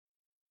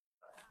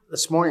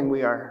This morning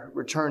we are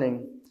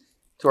returning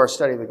to our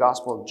study of the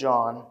Gospel of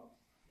John,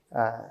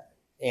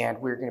 and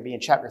we're going to be in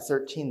chapter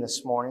 13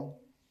 this morning.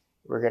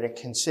 We're going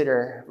to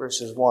consider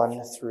verses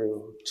 1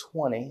 through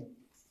 20.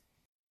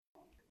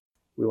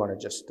 We want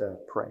to just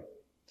pray.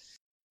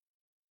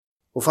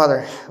 Well,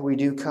 Father, we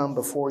do come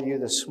before you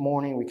this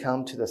morning. We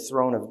come to the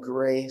throne of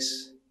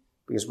grace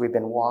because we've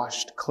been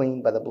washed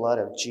clean by the blood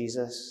of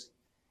Jesus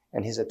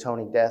and his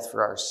atoning death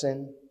for our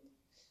sin.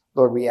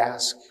 Lord, we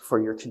ask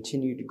for your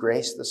continued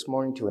grace this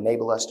morning to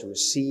enable us to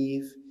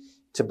receive,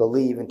 to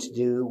believe, and to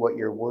do what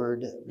your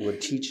word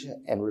would teach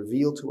and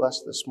reveal to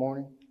us this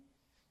morning.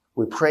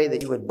 We pray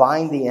that you would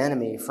bind the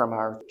enemy from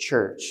our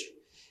church,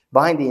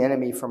 bind the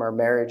enemy from our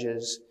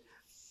marriages,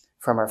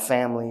 from our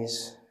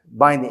families,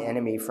 bind the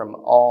enemy from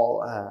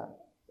all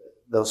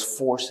those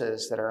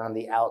forces that are on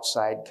the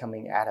outside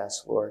coming at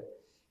us, Lord.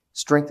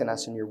 Strengthen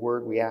us in your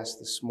word, we ask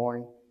this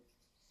morning.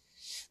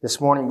 This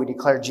morning we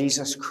declare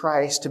Jesus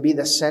Christ to be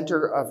the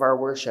center of our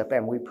worship,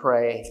 and we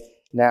pray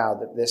now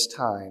that this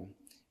time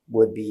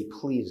would be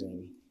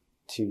pleasing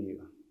to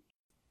you.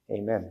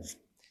 Amen.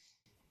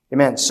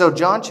 Amen. So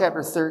John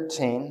chapter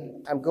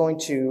 13, I'm going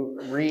to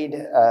read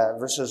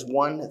verses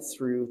 1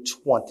 through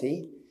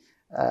 20.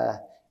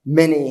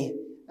 Many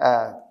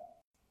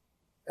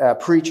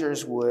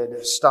preachers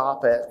would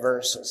stop at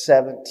verse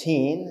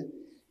 17,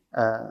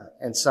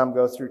 and some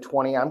go through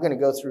 20. I'm going to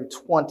go through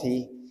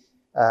 20.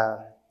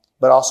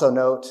 But also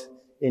note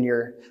in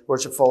your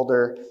worship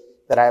folder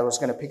that I was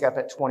going to pick up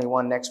at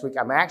 21 next week.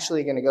 I'm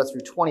actually going to go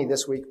through 20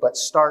 this week, but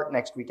start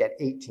next week at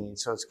 18.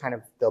 So it's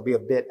there'll be a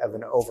bit of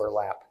an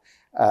overlap,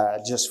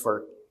 just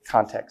for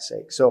context's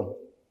sake. So,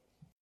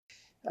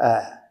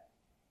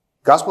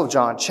 Gospel of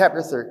John,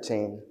 chapter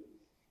 13,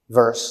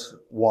 verse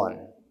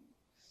 1.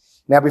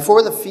 Now,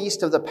 before the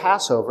feast of the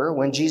Passover,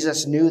 when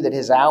Jesus knew that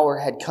his hour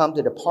had come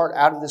to depart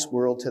out of this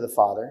world to the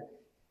Father,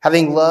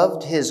 having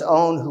loved his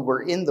own who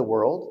were in the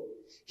world,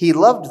 he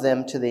loved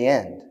them to the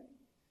end.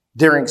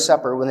 During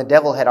supper, when the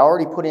devil had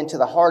already put into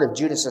the heart of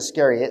Judas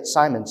Iscariot,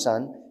 Simon's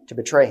son, to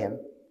betray him,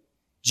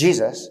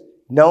 Jesus,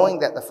 knowing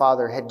that the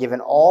Father had given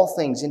all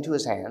things into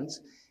his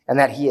hands, and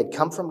that he had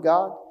come from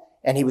God,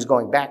 and he was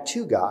going back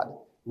to God,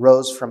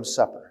 rose from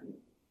supper.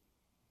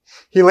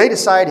 He laid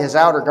aside his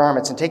outer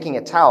garments, and taking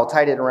a towel,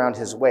 tied it around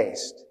his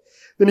waist.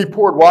 Then he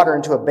poured water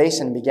into a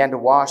basin and began to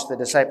wash the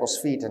disciples'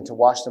 feet and to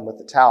wash them with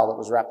the towel that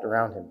was wrapped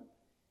around him.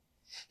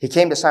 He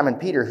came to Simon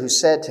Peter, who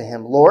said to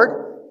him,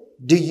 "Lord,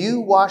 do you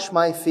wash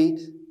my feet?"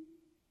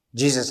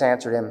 Jesus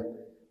answered him,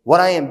 "What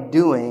I am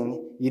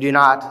doing you do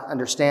not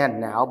understand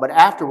now, but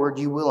afterward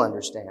you will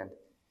understand."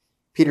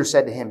 Peter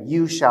said to him,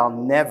 "You shall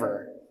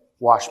never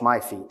wash my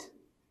feet."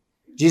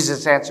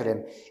 Jesus answered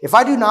him, "If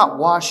I do not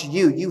wash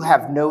you, you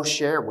have no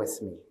share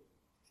with me."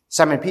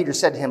 Simon Peter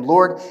said to him,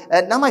 "Lord,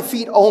 not my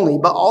feet only,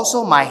 but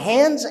also my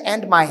hands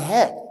and my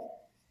head."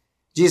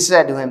 Jesus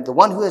said to him, "The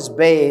one who has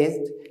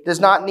bathed does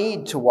not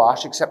need to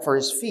wash except for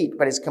his feet,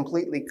 but is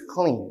completely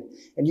clean.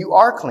 And you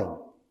are clean,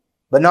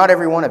 but not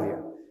every one of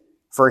you."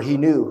 For he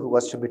knew who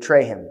was to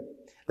betray him.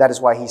 That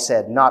is why he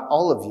said, "Not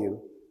all of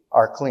you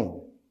are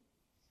clean."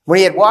 When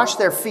he had washed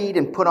their feet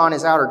and put on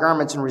his outer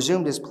garments and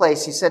resumed his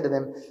place, he said to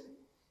them,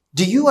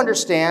 "Do you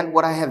understand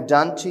what I have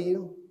done to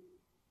you?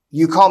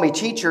 You call me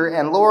teacher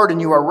and Lord, and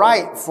you are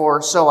right,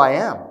 for so I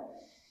am.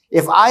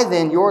 If I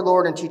then, your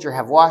Lord and teacher,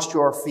 have washed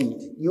your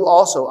feet, you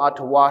also ought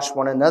to wash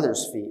one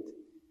another's feet.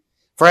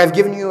 For I have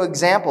given you an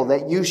example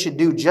that you should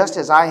do just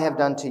as I have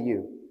done to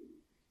you.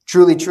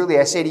 Truly, truly,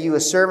 I say to you, a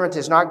servant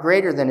is not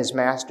greater than his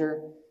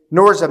master,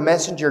 nor is a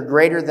messenger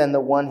greater than the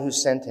one who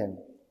sent him.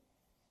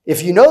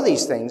 If you know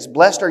these things,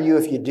 blessed are you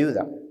if you do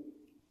them.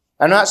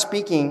 I'm not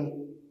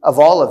speaking of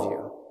all of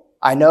you.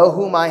 I know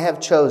whom I have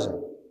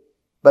chosen,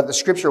 but the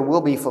scripture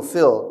will be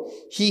fulfilled.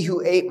 He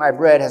who ate my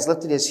bread has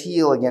lifted his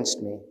heel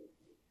against me.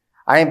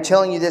 I am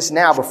telling you this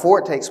now before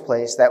it takes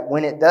place, that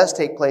when it does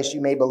take place,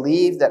 you may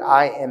believe that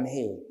I am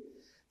he.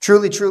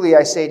 Truly, truly,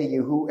 I say to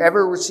you,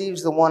 whoever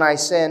receives the one I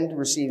send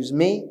receives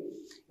me,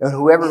 and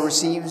whoever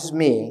receives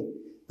me,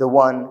 the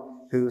one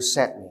who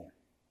sent me."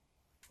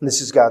 And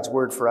this is God's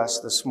word for us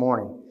this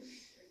morning.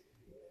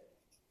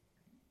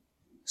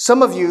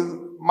 Some of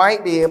you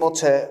might be able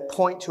to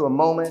point to a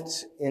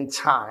moment in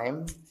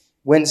time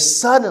when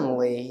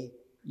suddenly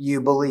you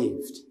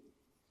believed.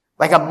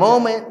 Like a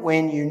moment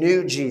when you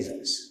knew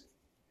Jesus.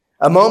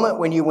 A moment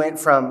when you went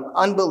from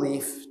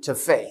unbelief to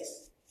faith.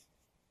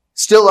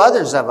 Still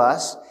others of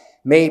us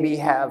maybe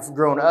have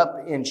grown up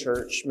in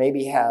church,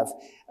 maybe have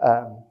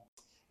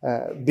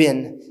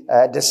been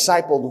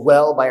discipled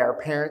well by our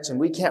parents, and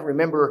we can't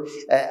remember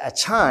a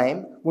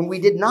time when we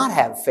did not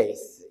have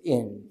faith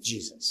in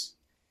Jesus.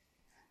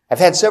 I've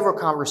had several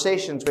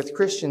conversations with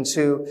Christians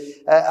who,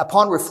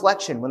 upon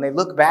reflection, when they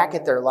look back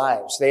at their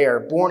lives, they are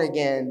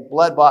born-again,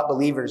 blood-bought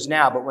believers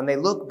now, but when they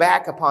look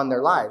back upon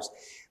their lives,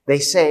 they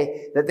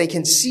say that they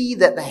can see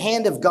that the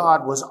hand of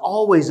God was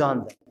always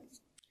on them.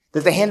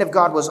 That the hand of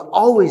God was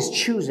always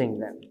choosing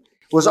them,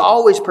 was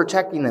always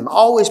protecting them,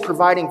 always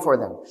providing for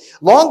them.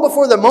 Long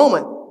before the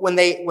moment when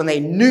they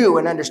knew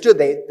and understood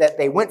that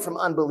they went from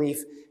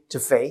unbelief to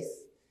faith,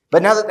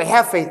 But now that they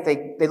have faith,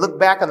 they look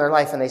back on their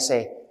life and they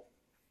say,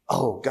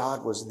 oh,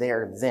 God was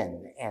there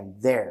then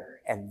and there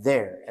and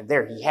there and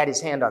there. He had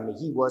his hand on me.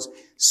 He was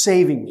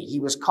saving me. He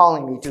was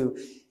calling me to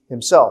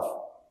himself.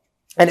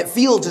 And it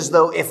feels as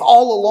though if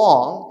all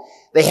along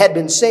they had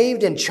been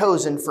saved and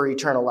chosen for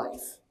eternal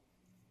life.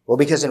 Well,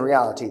 because in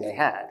reality they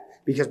had.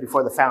 Because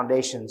before the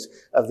foundations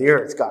of the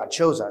earth, God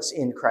chose us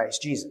in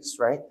Christ Jesus,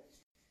 right?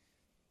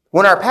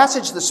 When our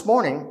passage this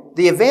morning,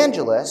 the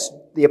evangelist,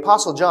 the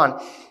Apostle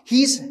John,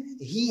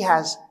 he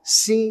has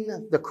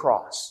seen the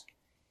cross.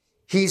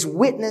 He's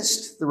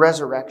witnessed the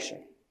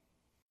resurrection.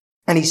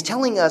 And he's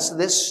telling us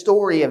this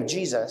story of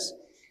Jesus,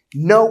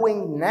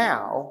 knowing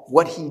now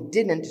what he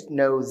didn't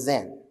know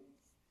then.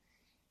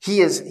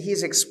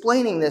 He's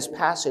explaining this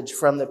passage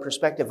from the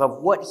perspective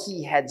of what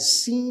he had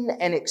seen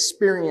and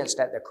experienced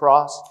at the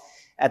cross,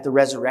 at the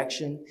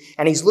resurrection.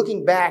 And he's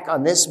looking back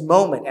on this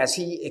moment as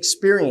he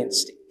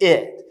experienced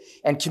it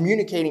and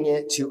communicating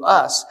it to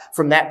us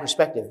from that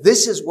perspective.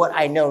 This is what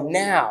I know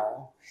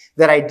now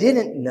that I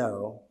didn't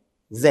know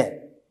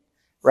then.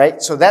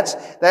 Right? So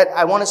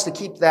I want us to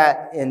keep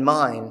that in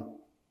mind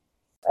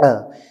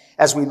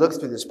as we look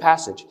through this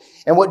passage.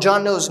 And what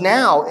John knows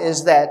now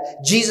is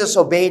that Jesus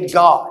obeyed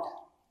God,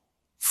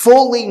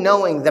 fully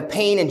knowing the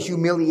pain and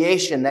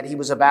humiliation that he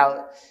was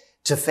about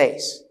to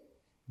face.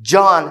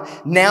 John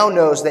now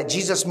knows that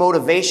Jesus'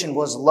 motivation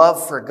was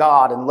love for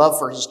God and love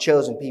for his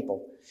chosen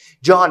people.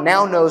 John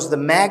now knows the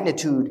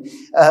magnitude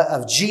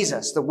of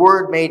Jesus, the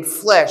Word made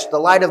flesh, the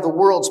light of the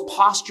world's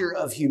posture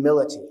of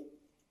humility.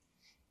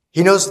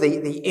 He knows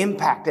the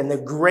impact and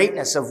the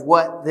greatness of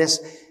what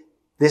this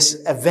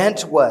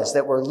event was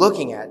that we're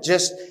looking at,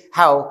 just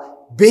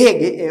how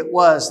big it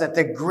was that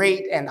the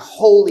great and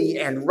holy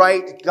and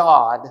right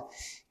God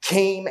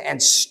came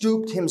and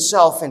stooped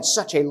himself in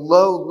such a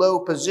low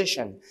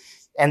position,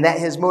 and that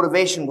his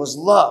motivation was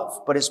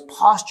love, but his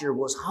posture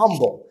was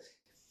humble.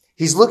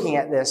 He's looking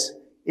at this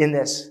in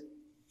this,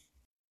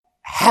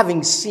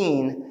 having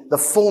seen the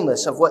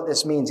fullness of what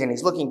this means, and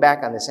he's looking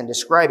back on this and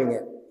describing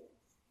it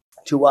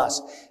to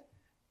us,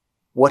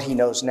 what he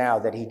knows now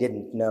that he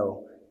didn't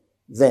know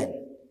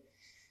then.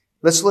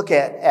 Let's look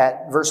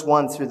at verse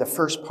 1 through the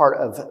first part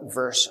of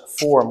verse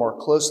 4 more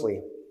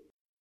closely.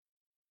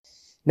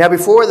 Now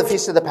before the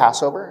feast of the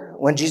Passover,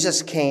 when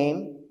Jesus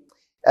knew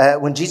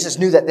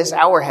that this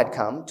hour had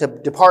come to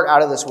depart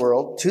out of this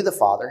world to the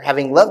Father,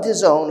 having loved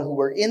his own who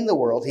were in the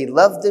world, he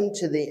loved them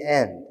to the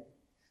end.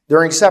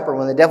 During supper,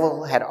 when the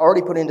devil had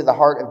already put into the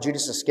heart of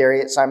Judas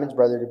Iscariot, Simon's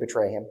brother, to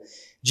betray him,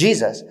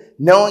 Jesus,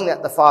 knowing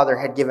that the Father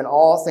had given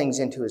all things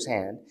into his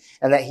hand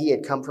and that he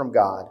had come from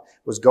God,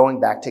 was going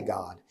back to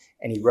God,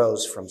 and he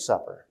rose from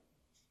supper.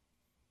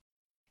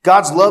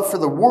 God's love for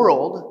the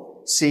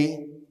world,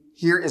 see,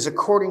 here is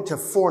according to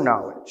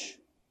foreknowledge.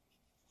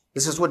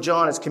 This is what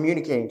John is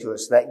communicating to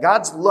us, that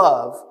God's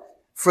love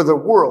for the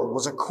world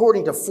was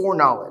according to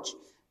foreknowledge,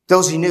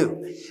 those he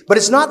knew. But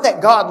it's not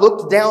that God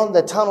looked down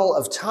the tunnel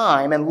of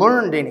time and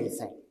learned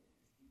anything.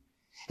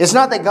 It's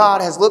not that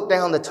God has looked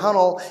down the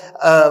tunnel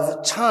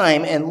of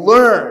time and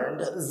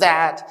learned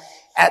that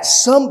at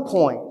some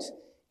point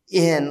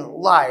in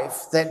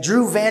life that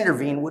Drew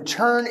Vanderveen would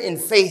turn in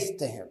faith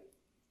to him.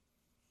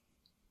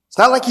 It's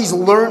not like he's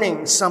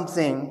learning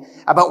something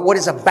about what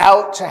is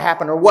about to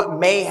happen or what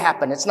may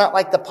happen. It's not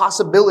like the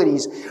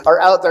possibilities are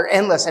out there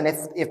endless, and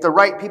if the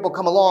right people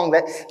come along,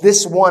 that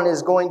this one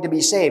is going to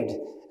be saved.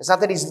 It's not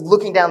that he's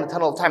looking down the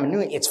tunnel of time and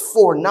knowing. It's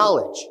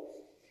foreknowledge.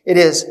 It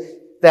is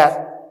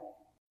that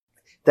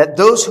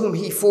those whom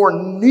he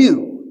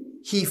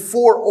foreknew, he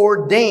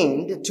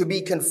foreordained to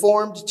be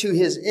conformed to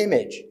his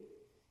image.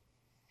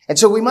 And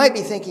so we might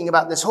be thinking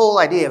about this whole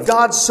idea of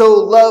God so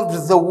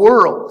loved the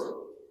world.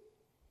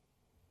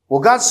 Well,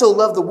 God so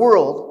loved the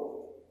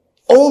world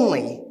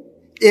only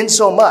in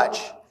so much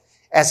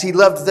as he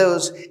loved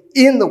those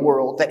in the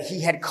world that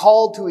he had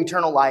called to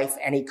eternal life,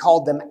 and he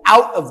called them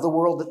out of the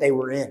world that they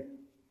were in.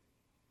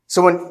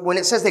 So when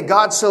it says that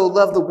God so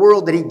loved the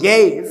world that he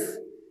gave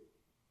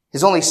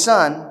his only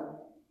son,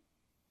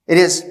 it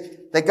is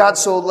that God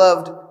so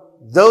loved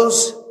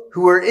those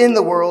who were in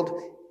the world,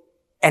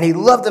 and he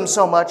loved them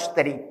so much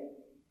that he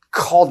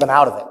called them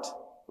out of it,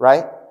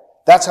 right?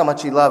 That's how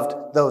much he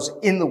loved those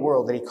in the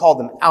world, that he called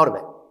them out of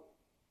it.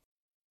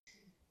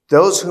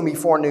 Those whom he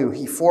foreknew,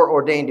 he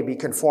foreordained to be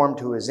conformed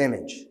to his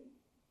image.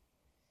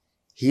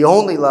 He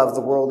only loved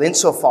the world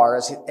insofar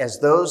as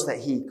those that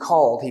he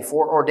called, he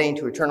foreordained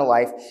to eternal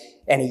life,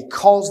 and he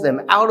calls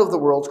them out of the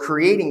world,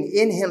 creating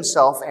in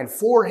himself and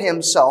for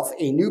himself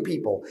a new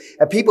people,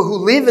 a people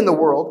who live in the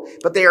world,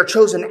 but they are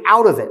chosen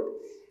out of it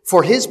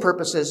for his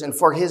purposes and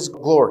for his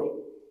glory.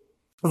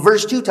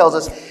 Verse 2 tells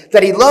us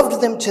that he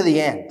loved them to the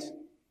end.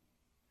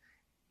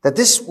 That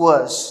this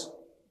was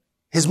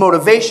his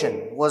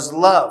motivation, was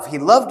love. He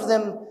loved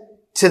them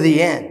to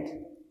the end.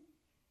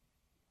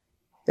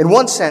 In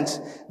one sense,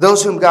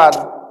 those whom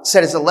God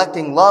set his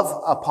electing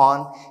love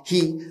upon,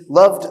 he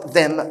loved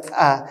them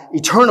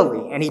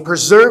eternally, and he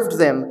preserved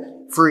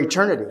them for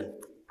eternity.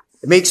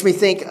 It makes me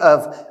think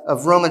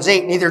of Romans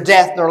 8, neither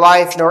death, nor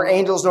life, nor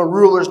angels, nor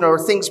rulers, nor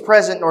things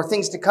present, nor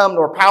things to come,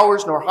 nor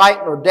powers, nor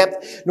height, nor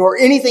depth, nor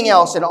anything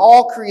else in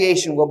all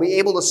creation will be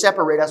able to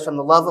separate us from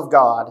the love of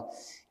God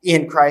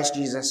in Christ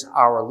Jesus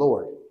our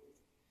Lord.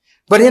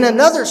 But in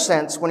another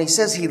sense, when he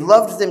says he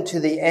loved them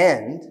to the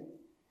end,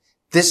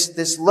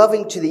 this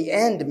loving to the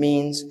end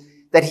means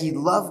that he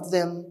loved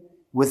them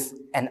with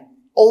an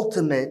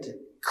ultimate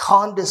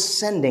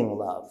condescending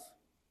love.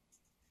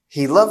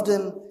 He loved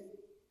them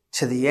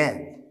to the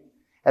end.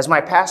 As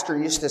my pastor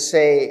used to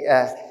say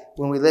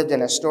when we lived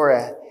in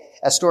Astoria,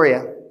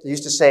 he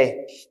used to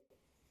say,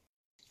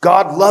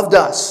 God loved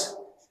us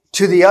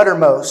to the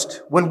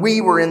uttermost when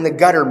we were in the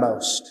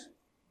guttermost.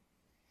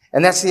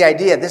 And that's the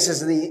idea. This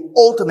is the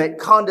ultimate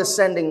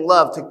condescending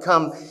love, to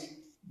come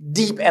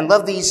deep and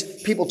love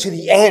these people to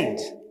the end,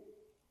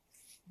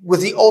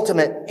 with the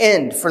ultimate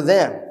end for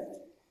them.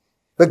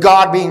 But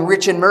God, being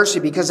rich in mercy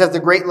because of the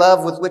great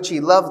love with which he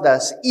loved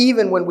us,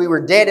 even when we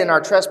were dead in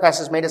our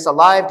trespasses, made us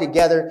alive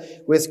together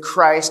with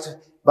Christ.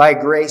 By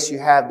grace you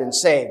have been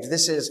saved.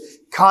 This is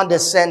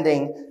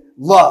condescending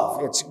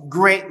love. It's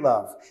great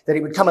love, that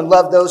he would come and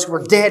love those who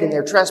were dead in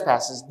their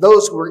trespasses,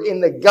 those who were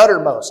in the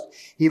guttermost.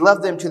 He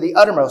loved them to the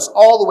uttermost,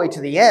 all the way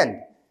to the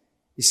end.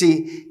 You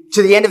see,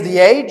 to the end of the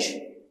age,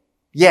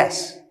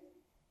 yes.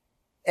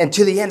 And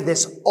to the end,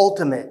 this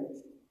ultimate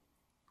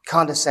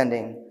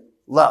condescending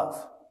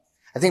love.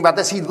 I think about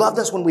this. He loved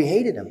us when we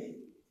hated him.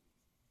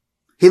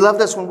 He loved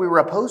us when we were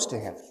opposed to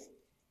him.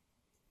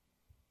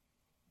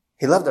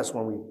 He loved us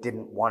when we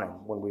didn't want him,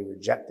 when we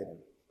rejected him,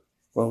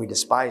 when we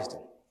despised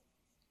him.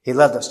 He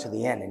loved us to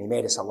the end, and he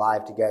made us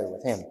alive together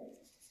with him.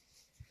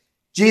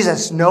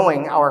 Jesus,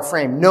 knowing our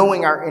frame,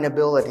 knowing our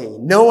inability,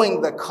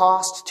 knowing the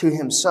cost to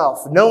himself,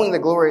 knowing the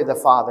glory of the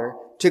Father,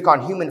 took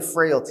on human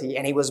frailty,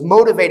 and he was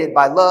motivated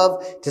by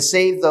love to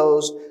save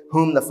those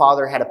whom the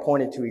Father had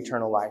appointed to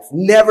eternal life,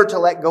 never to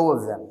let go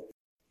of them,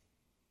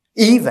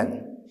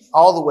 even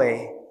all the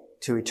way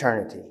to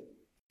eternity.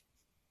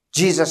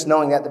 Jesus,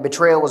 knowing that the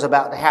betrayal was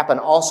about to happen,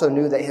 also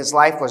knew that his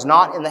life was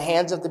not in the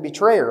hands of the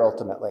betrayer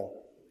ultimately.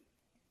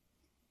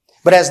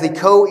 But as the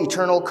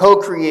co-eternal,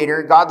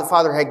 co-creator, God the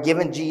Father had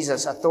given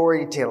Jesus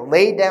authority to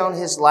lay down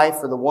his life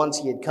for the ones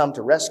he had come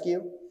to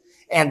rescue,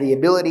 and the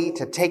ability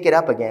to take it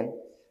up again,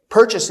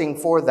 purchasing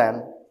for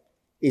them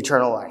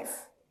eternal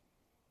life.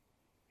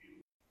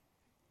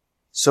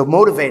 So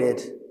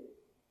motivated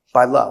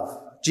by love,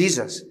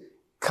 Jesus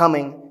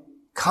coming,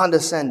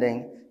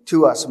 condescending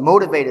to us,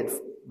 motivated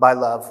by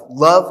love,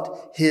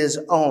 loved his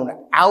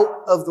own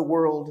out of the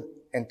world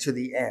and to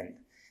the end.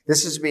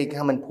 This has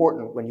become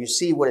important when you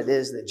see what it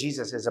is that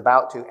Jesus is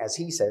about to, as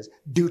he says,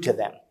 do to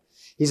them.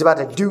 He's about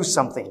to do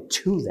something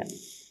to them.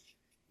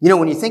 You know,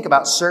 when you think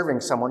about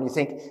serving someone, you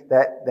think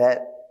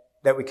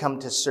that we come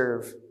to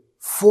serve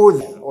for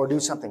them or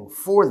do something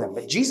for them.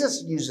 But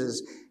Jesus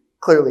uses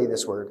clearly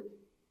this word.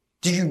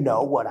 Do you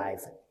know what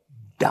I've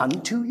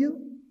done to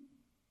you?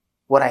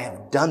 What I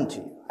have done to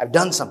you. I've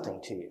done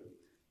something to you.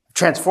 I've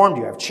transformed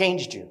you. I've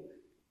changed you.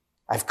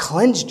 I've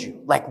cleansed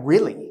you, like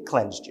really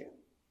cleansed you.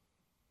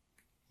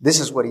 This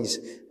is what he's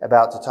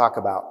about to talk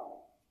about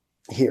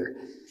here.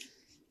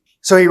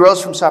 So he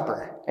rose from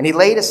supper, and he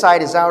laid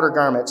aside his outer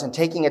garments, and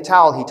taking a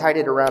towel, he tied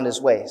it around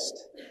his waist.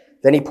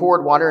 Then he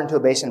poured water into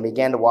a basin and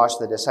began to wash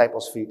the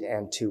disciples' feet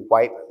and to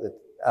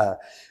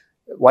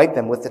wipe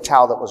them with the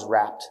towel that was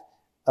wrapped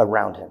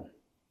around him.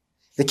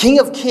 The King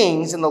of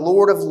Kings and the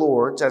Lord of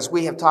Lords, as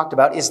we have talked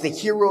about, is the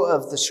hero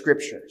of the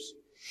Scriptures.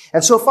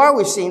 And so far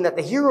we've seen that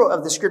the hero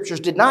of the Scriptures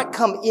did not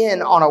come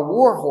in on a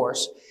war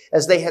horse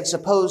as they had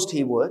supposed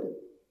he would.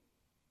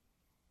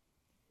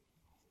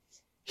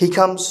 He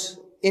comes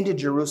into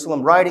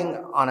Jerusalem riding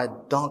on a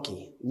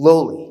donkey,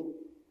 lowly,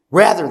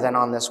 rather than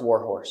on this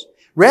war horse.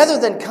 Rather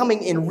than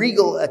coming in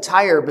regal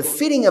attire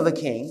befitting of a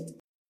king,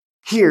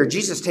 here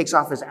Jesus takes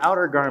off his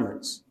outer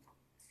garments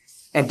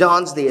and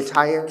dons the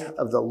attire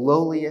of the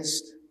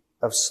lowliest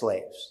of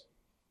slaves.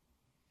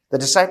 The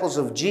disciples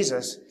of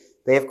Jesus,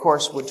 they of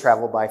course would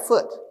travel by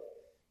foot.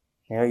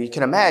 You know, you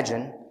can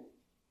imagine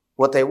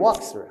what they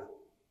walked through.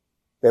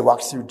 They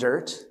walked through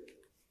dirt,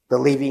 the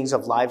leavings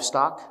of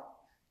livestock.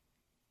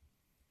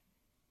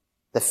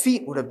 The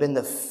feet would have been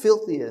the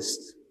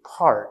filthiest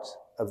part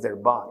of their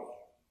body,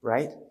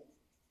 right?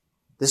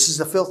 This is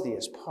the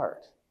filthiest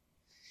part.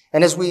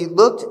 And as we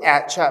looked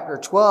at chapter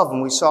 12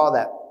 and we saw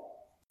that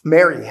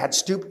Mary had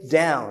stooped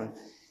down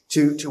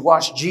to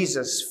wash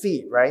Jesus'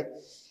 feet, right?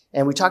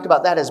 And we talked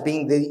about that as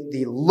being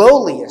the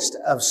lowliest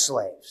of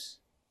slaves.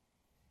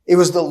 It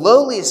was the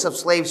lowliest of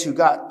slaves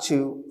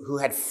who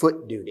had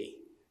foot duty.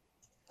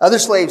 Other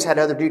slaves had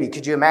other duty.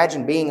 Could you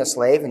imagine being a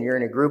slave and you're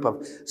in a group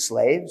of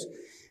slaves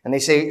and they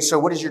say, so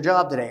what is your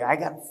job today? I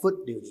got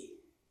foot duty.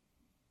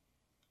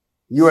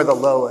 You are the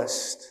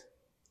lowest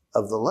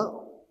of the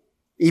low.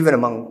 Even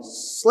among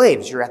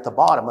slaves, you're at the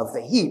bottom of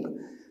the heap.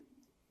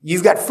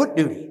 You've got foot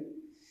duty.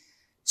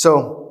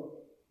 So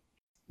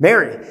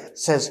Mary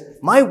says,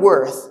 my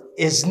worth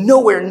is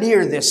nowhere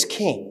near this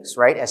king's,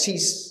 right? As she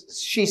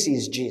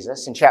sees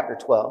Jesus in chapter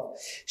 12,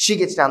 she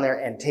gets down there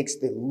and takes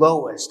the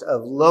lowest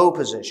of low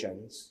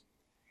positions,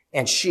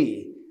 and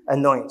she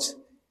anoints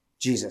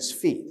Jesus'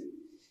 feet.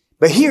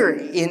 But here,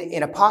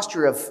 in a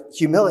posture of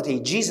humility,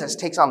 Jesus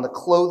takes on the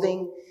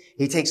clothing,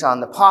 he takes on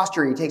the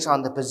posture, he takes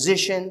on the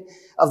position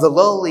of the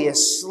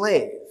lowliest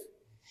slave.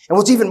 And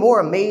what's even more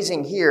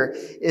amazing here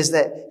is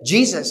that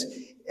Jesus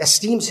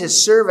esteems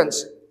his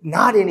servants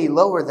not any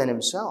lower than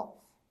himself.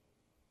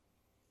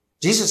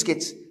 Jesus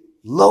gets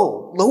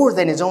lower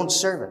than his own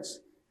servants,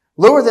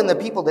 lower than the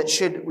people that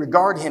should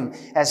regard him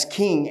as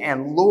king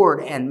and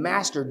Lord and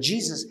master.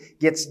 Jesus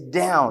gets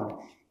down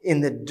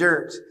in the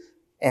dirt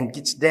and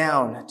gets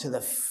down to the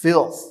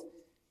filth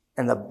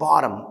and the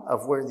bottom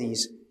of where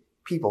these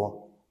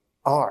people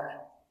are.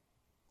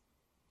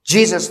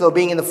 Jesus, though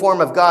being in the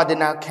form of God, did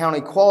not count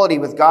equality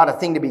with God a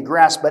thing to be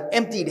grasped, but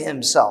emptied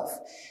himself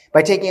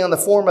by taking on the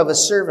form of a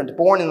servant,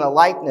 born in the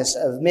likeness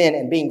of men,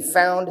 and being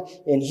found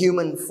in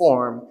human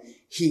form,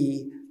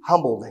 he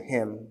humbled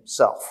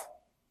himself.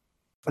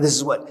 This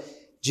is what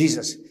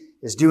Jesus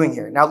is doing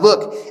here. Now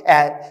look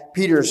at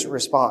Peter's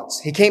response.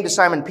 He came to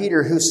Simon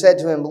Peter, who said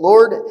to him,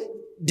 "Lord,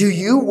 do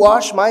you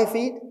wash my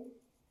feet?"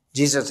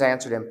 Jesus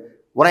answered him,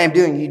 "What I am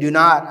doing you do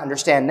not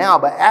understand now,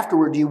 but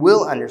afterward you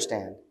will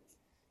understand."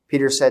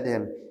 Peter said to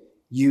him,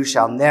 "You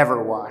shall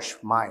never wash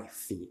my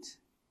feet."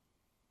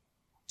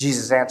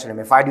 Jesus answered him,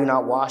 "If I do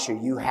not wash you,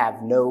 you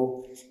have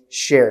no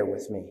share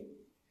with me."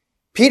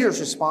 Peter's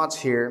response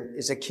here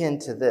is akin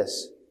to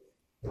this: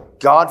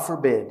 God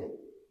forbid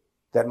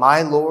that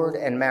my Lord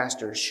and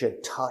Master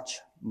should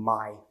touch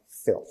my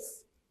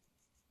filth.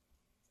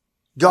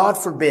 God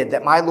forbid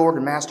that my Lord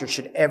and Master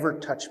should ever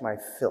touch my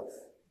filth.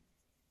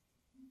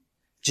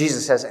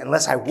 Jesus says,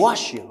 unless I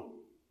wash you,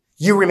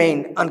 you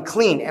remain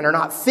unclean and are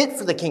not fit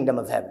for the kingdom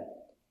of heaven.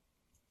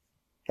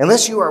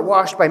 Unless you are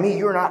washed by me,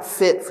 you are not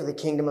fit for the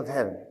kingdom of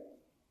heaven.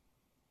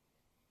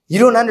 You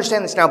don't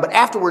understand this now, but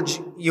afterwards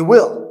you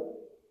will.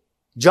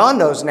 John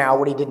knows now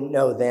what he didn't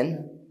know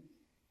then.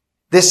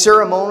 This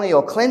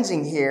ceremonial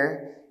cleansing here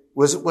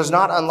was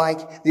not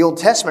unlike the Old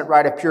Testament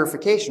rite of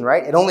purification,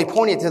 right? It only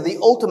pointed to the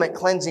ultimate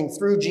cleansing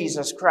through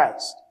Jesus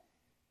Christ.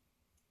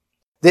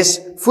 This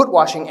foot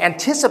washing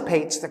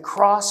anticipates the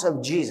cross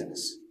of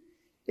Jesus.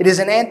 It is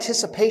an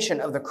anticipation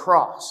of the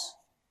cross.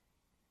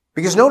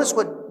 Because notice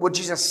what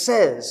Jesus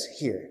says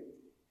here.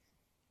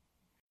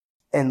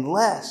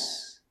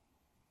 Unless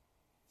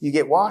you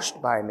get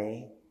washed by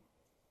me,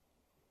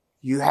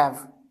 you're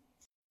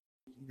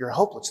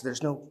hopeless.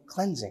 There's no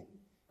cleansing,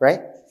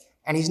 right?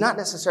 And he's not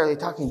necessarily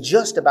talking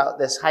just about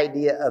this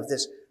idea of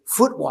this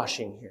foot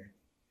washing here.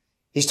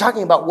 He's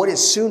talking about what is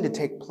soon to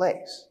take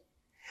place.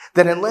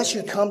 That unless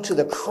you come to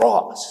the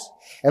cross,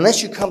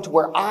 unless you come to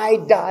where I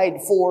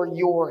died for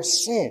your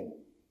sin,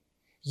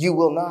 you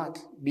will not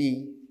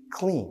be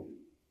clean.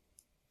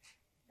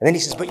 And then he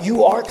says, but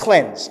you are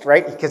cleansed,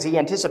 right? Because he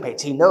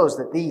anticipates, he knows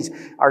that these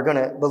are going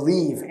to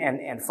believe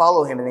and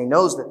follow him. And he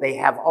knows that they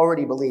have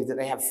already believed, that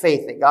they have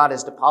faith, that God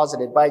has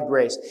deposited by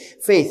grace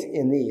faith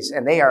in these.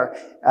 And they are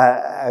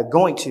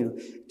going to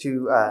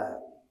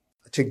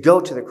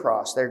go to the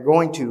cross. They're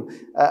going to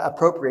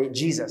appropriate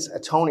Jesus'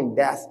 atoning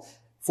death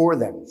for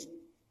them.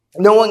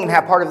 No one can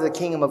have part of the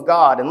kingdom of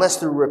God unless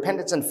through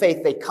repentance and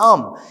faith they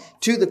come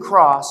to the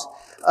cross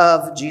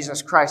of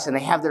Jesus Christ and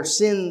they have their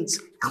sins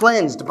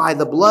cleansed by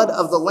the blood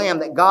of the Lamb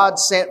that God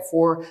sent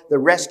for the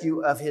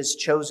rescue of his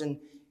chosen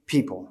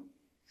people.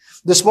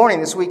 This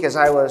week, as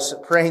I was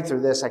praying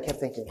through this, I kept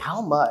thinking,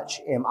 how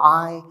much am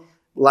I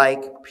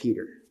like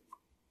Peter?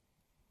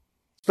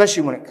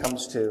 Especially when it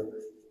comes to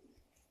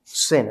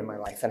sin in my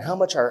life. And how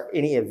much are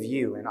any of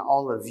you and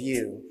all of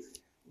you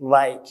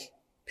like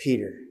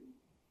Peter?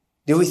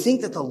 Do we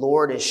think that the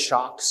Lord is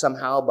shocked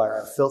somehow by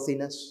our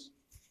filthiness?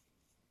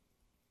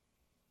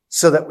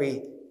 So that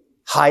we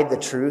hide the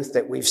truth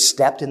that we've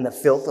stepped in the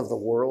filth of the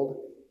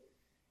world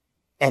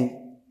and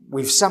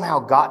we've somehow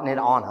gotten it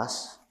on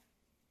us,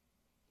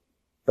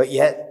 but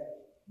yet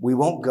we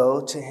won't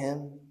go to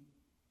him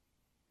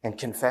and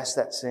confess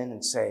that sin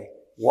and say,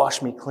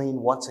 wash me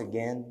clean once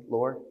again,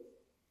 Lord.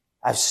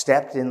 I've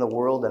stepped in the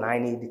world and I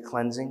need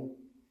cleansing.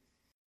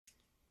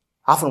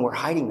 Often we're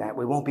hiding that.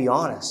 We won't be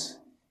honest.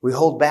 We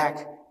hold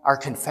back our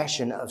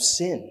confession of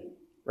sin,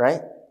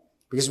 right?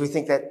 Because we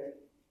think that,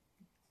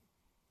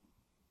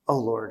 oh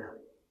Lord,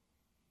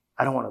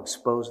 I don't want to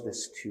expose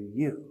this to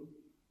you.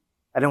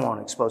 I don't want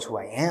to expose who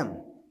I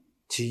am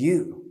to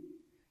you.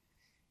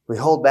 We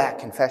hold back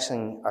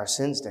confessing our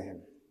sins to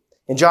him.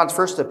 In John's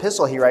first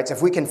epistle, he writes,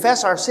 if we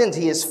confess our sins,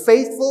 he is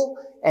faithful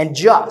and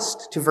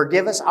just to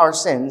forgive us our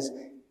sins,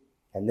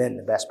 and then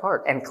the best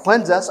part, and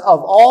cleanse us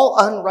of all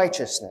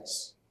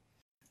unrighteousness.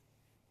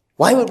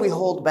 Why would we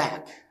hold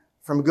back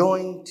from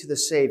going to the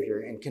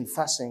Savior and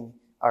confessing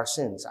our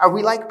sins? Are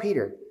we like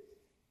Peter?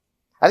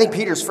 I think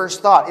Peter's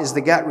first thought is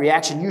the gut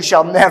reaction, you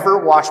shall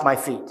never wash my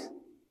feet.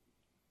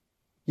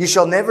 You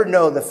shall never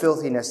know the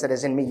filthiness that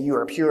is in me. You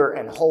are pure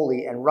and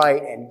holy and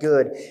right and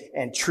good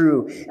and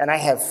true. And I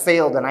have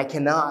failed and I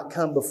cannot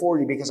come before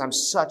you because I'm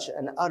such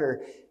an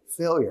utter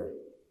failure.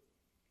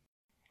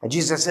 And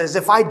Jesus says,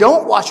 if I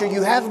don't wash you,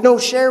 you have no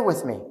share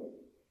with me.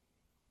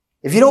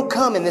 If you don't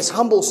come in this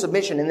humble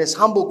submission, in this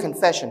humble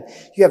confession,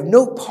 you have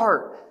no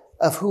part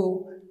of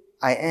who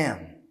I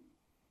am.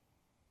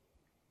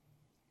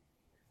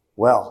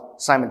 Well,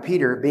 Simon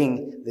Peter,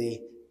 being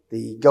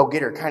the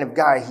go-getter kind of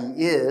guy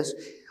he is,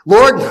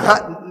 Lord,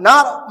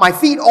 not my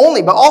feet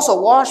only, but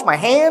also wash my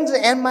hands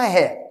and my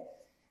head.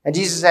 And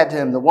Jesus said to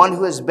him, the one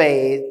who is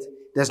bathed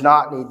does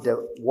not need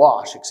to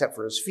wash except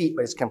for his feet,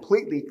 but is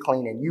completely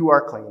clean, and you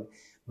are clean,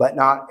 but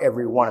not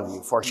every one of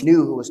you. For he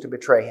knew who was to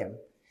betray him.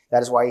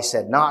 That is why he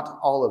said, not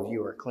all of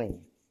you are clean.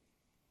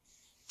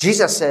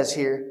 Jesus says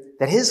here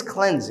that his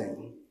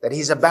cleansing that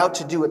he's about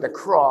to do at the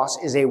cross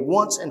is a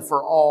once and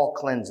for all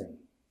cleansing.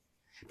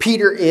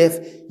 Peter,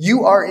 if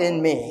you are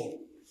in me,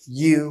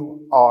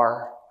 you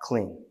are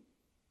clean.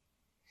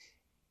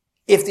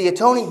 If the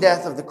atoning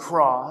death of the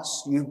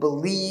cross, you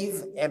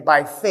believe, and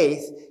by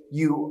faith,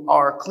 you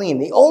are clean.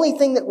 The only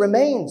thing that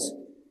remains,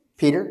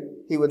 Peter,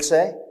 he would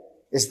say,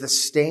 is the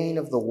stain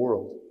of the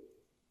world.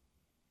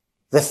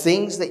 The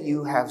things that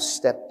you have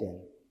stepped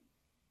in.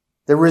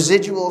 The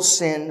residual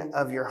sin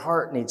of your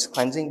heart needs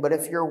cleansing, but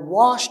if you're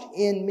washed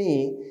in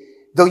me,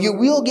 though you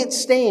will get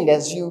stained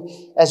as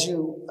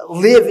you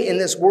live in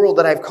this world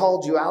that I've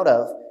called you out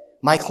of,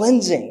 my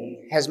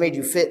cleansing has made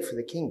you fit for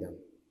the kingdom,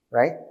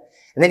 right?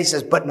 And then he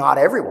says, but not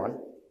everyone.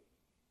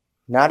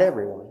 Not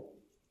everyone.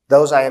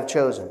 Those I have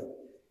chosen.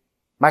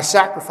 My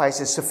sacrifice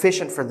is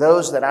sufficient for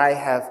those that I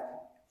have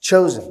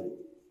chosen.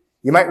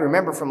 You might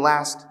remember from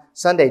last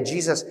Sunday,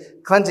 Jesus'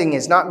 cleansing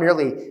is not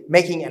merely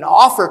making an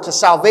offer to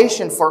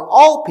salvation for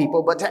all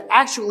people, but to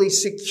actually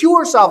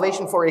secure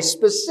salvation for a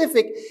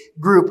specific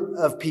group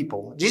of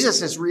people.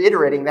 Jesus is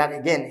reiterating that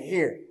again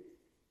here.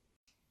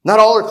 Not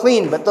all are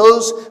clean, but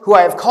those who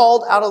I have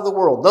called out of the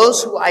world,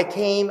 those who I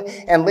came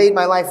and laid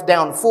my life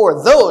down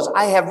for, those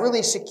I have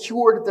really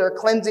secured their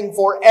cleansing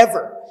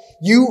forever.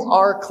 You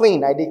are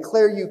clean. I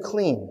declare you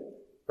clean,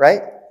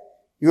 right?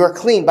 You are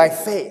clean by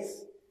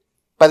faith.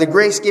 By the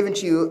grace given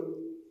to you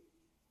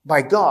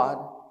by God,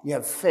 you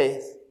have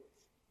faith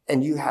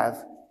and you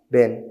have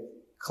been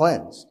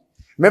cleansed.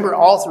 Remember,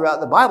 all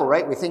throughout the Bible,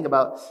 right? We think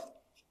about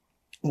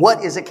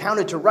what is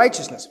accounted to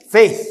righteousness.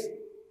 Faith.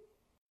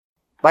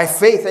 By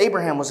faith,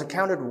 Abraham was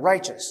accounted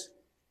righteous.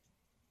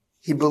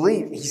 He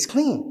believed. He's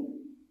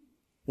clean.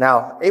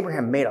 Now,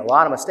 Abraham made a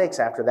lot of mistakes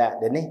after that,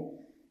 didn't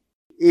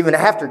he? Even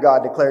after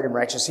God declared him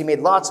righteous, he made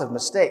lots of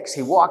mistakes.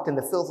 He walked in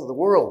the filth of the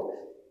world.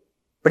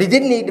 But he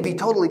didn't need to be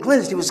totally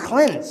cleansed. He was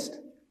cleansed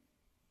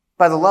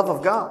by the love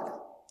of God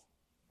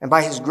and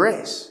by his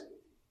grace.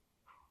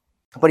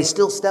 But he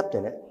still stepped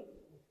in it.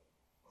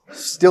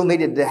 Still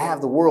needed to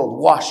have the world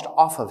washed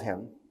off of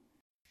him.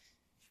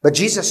 But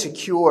Jesus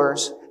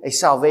secures a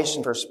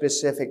salvation for a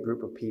specific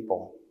group of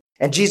people.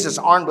 And Jesus,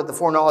 armed with the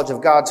foreknowledge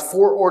of God's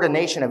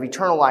foreordination of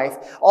eternal life,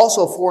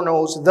 also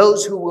foreknows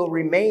those who will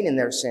remain in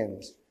their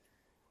sins.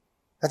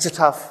 That's a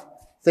tough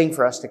thing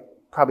for us to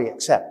probably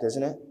accept,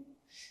 isn't it?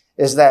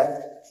 Is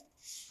that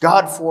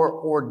God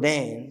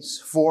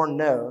foreknows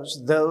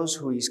those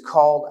who he's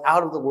called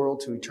out of the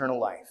world to eternal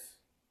life.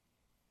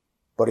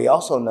 But he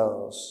also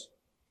knows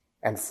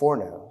and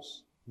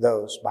foreknows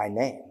those by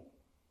name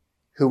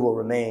who will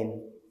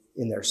remain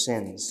in their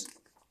sins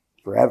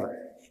forever.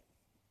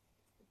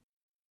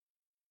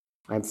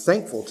 I'm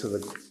thankful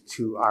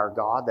to our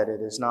God that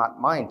it is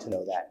not mine to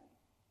know that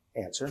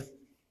answer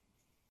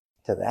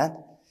to that.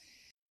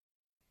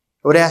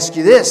 I would ask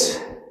you this.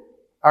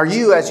 Are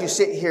you, as you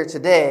sit here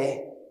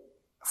today,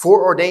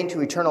 foreordained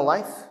to eternal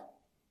life?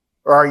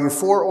 Or are you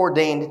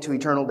foreordained to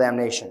eternal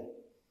damnation?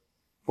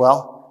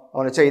 Well, I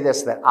want to tell you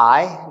this, that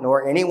I,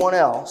 nor anyone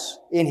else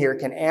in here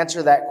can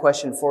answer that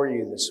question for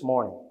you this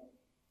morning.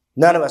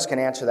 None of us can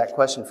answer that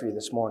question for you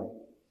this morning.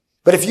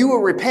 But if you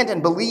will repent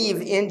and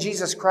believe in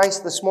Jesus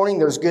Christ this morning,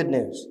 there's good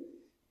news.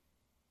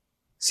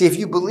 See, if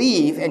you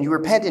believe and you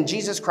repent in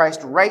Jesus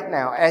Christ right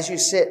now, as you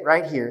sit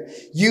right here,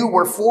 you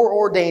were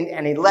foreordained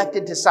and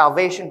elected to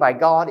salvation by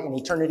God in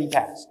eternity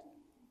past.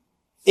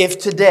 If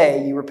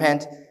today you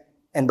repent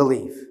and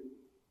believe.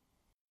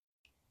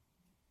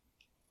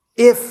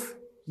 If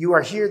you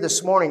are here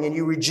this morning and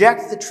you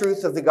reject the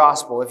truth of the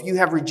gospel, if you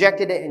have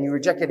rejected it and you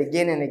reject it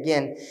again and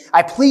again,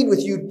 I plead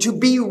with you to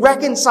be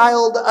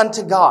reconciled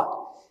unto God.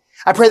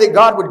 I pray that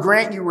God would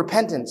grant you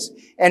repentance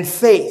and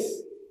faith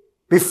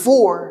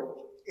before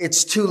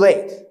it's too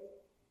late.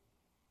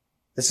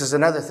 This is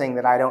another thing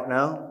that I don't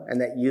know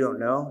and that you don't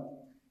know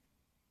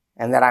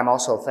and that I'm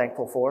also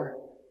thankful for,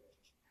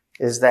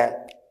 is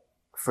that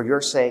for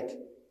your sake,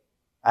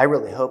 I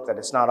really hope that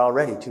it's not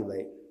already too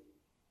late.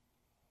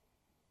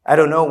 I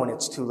don't know when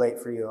it's too late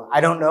for you.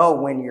 I don't know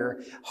when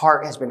your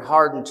heart has been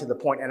hardened to the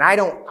point, and I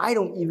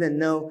don't even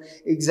know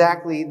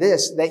exactly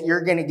this, that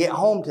you're going to get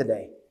home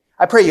today.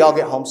 I pray you all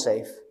get home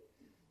safe.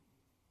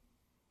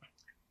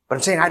 But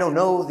I'm saying I don't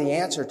know the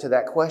answer to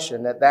that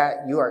question,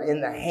 that you are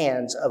in the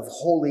hands of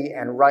holy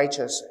and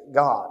righteous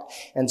God.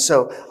 And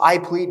so I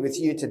plead with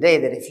you today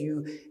that if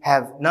you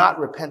have not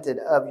repented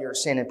of your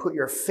sin and put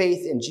your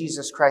faith in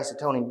Jesus Christ's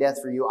atoning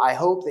death for you, I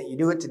hope that you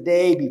do it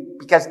today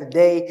because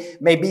today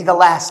may be the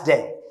last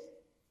day.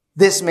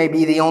 This may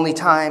be the only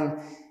time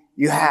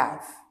you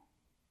have.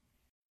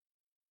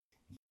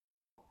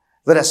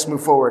 Let us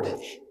move forward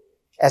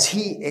as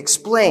he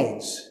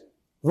explains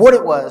what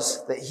it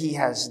was that he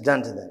has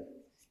done to them.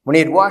 When he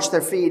had washed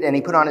their feet and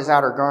he put on his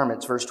outer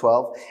garments, verse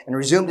 12, and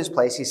resumed his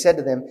place, he said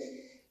to them,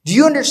 "Do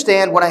you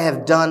understand what I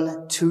have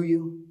done to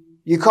you?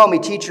 You call me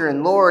teacher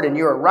and Lord, and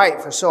you are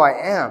right, for so I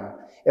am.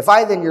 If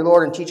I then, your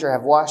Lord and teacher,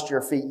 have washed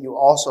your feet, you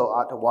also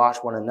ought to wash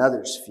one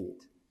another's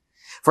feet.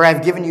 For I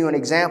have given you an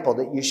example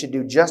that you should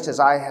do just as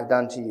I have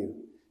done to you.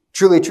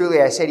 Truly, truly,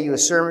 I say to you, a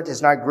servant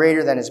is not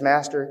greater than his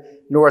master,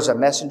 nor is a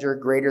messenger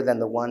greater than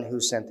the one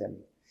who sent him.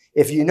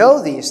 If you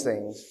know these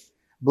things,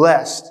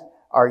 blessed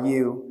are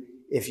you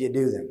if you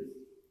do them."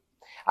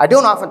 I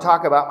don't often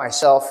talk about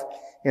myself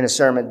in a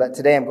sermon, but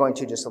today I'm going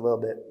to just a little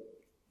bit.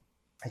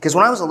 Because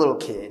when I was a little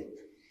kid,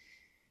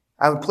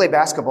 I would play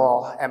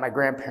basketball at my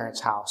grandparents'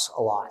 house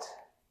a lot.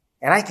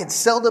 And I could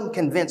seldom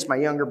convince my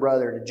younger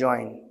brother to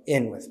join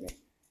in with me.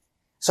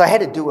 So I had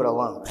to do it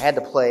alone. I had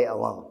to play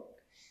alone.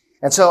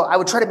 And so I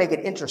would try to make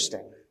it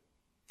interesting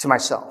to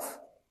myself.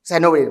 So I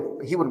had nobody,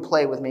 he wouldn't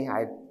play with me.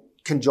 I'd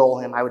cajole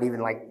him. I would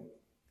even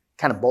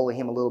kind of bully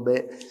him a little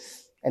bit.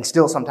 And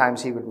still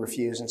sometimes he would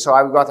refuse. And so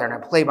I would go out there and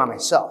I'd play by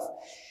myself.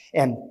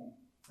 And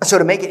so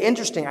to make it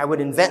interesting, I would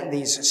invent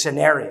these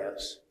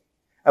scenarios.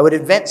 I would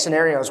invent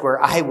scenarios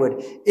where I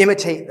would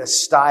imitate the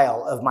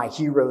style of my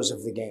heroes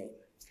of the game,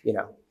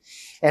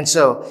 And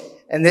so,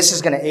 and this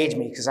is going to age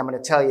me because I'm going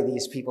to tell you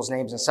these people's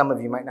names and some of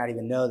you might not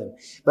even know them.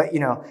 But,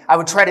 I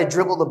would try to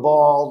dribble the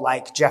ball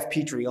like Jeff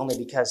Petrie only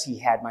because he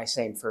had my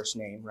same first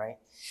name, right?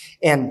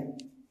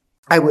 And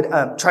I would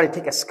try to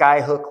take a sky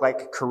hook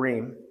like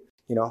Kareem,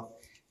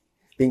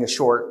 being a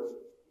short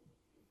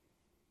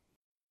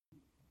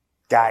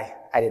guy.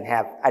 I didn't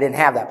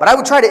have that. But I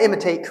would try to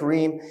imitate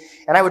Kareem,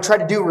 and I would try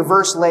to do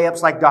reverse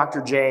layups like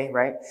Dr. J,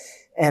 right?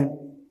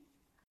 And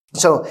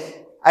so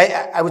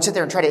I would sit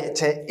there and try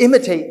to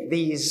imitate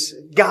these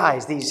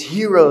guys, these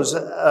heroes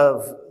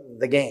of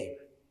the game.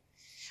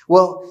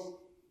 Well,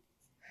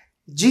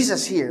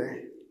 Jesus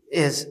here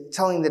is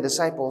telling the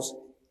disciples,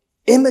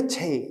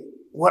 imitate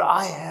what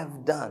I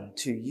have done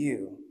to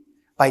you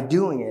by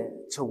doing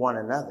it to one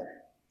another.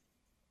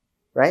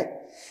 Right?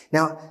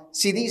 Now,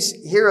 see, these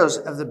heroes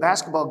of the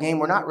basketball game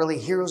were not really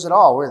heroes at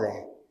all, were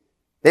they?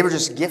 They were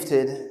just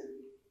gifted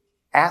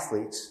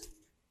athletes.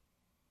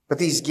 But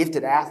these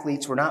gifted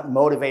athletes were not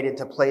motivated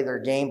to play their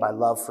game by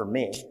love for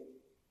me.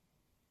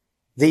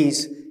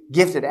 These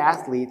gifted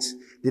athletes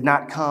did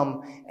not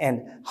come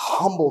and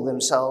humble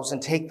themselves and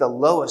take the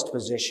lowest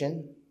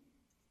position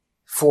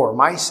for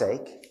my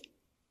sake,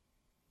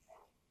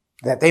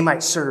 that they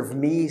might serve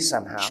me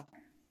somehow.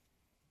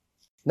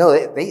 No,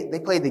 they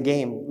played the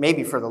game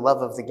maybe for the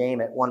love of the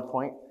game at one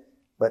point,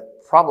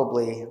 but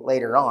probably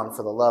later on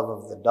for the love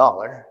of the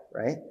dollar,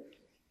 right?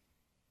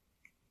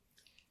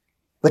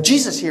 But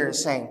Jesus here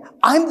is saying,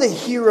 I'm the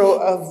hero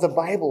of the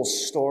Bible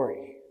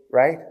story,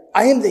 right?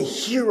 I am the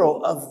hero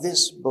of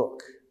this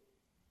book.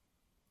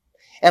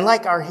 And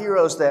like our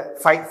heroes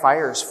that fight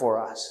fires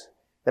for us,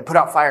 that put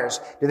out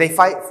fires, do they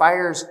fight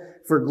fires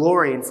for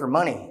glory and for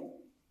money?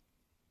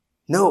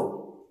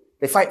 No.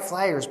 They fight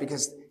fires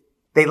because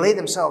they lay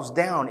themselves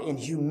down in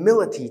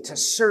humility to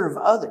serve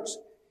others.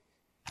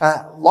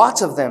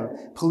 Lots of them,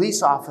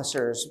 police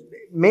officers,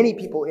 many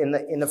people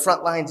in the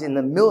front lines in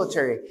the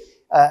military,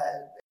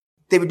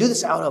 they would do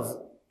this out of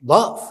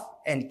love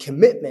and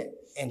commitment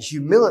and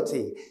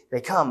humility. They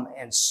come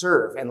and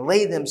serve and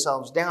lay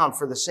themselves down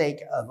for the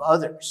sake of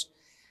others.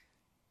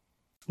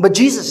 But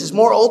Jesus is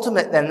more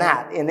ultimate than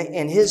that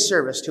in his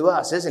service to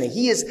us, isn't he?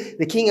 He is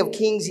the King of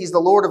Kings. He's the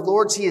Lord of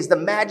Lords. He is the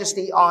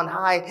majesty on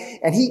high.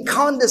 And he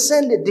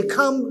condescended to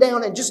come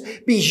down and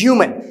just be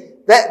human.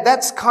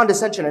 That's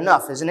condescension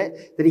enough, isn't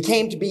it? That he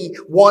came to be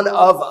one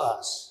of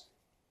us.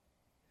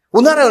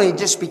 Well, not only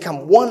just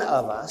become one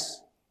of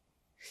us,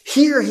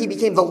 here he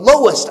became the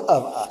lowest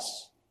of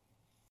us.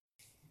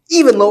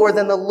 Even lower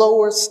than the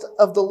lowest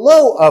of the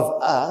low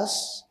of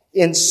us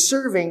in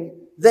serving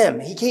them.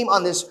 He came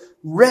on this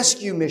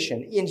rescue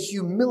mission in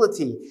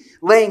humility,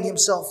 laying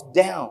himself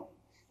down,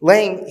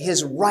 laying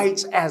his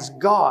rights as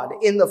God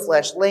in the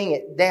flesh, laying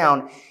it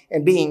down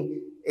and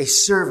being a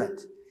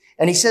servant.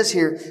 And he says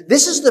here,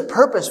 this is the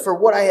purpose for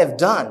what I have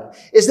done,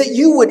 is that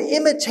you would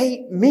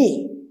imitate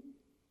me.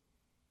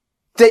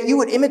 That you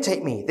would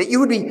imitate me, that you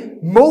would be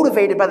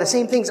motivated by the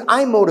same things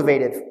I'm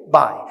motivated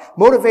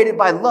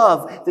by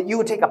love, that you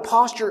would take a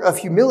posture of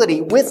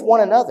humility with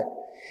one another.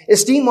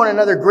 Esteem one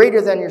another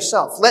greater than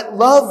yourself. Let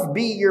love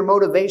be your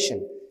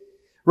motivation.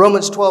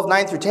 Romans 12,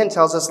 9 through 10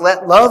 tells us,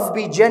 let love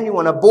be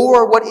genuine,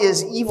 abhor what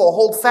is evil,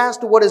 hold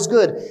fast to what is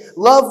good.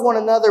 Love one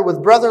another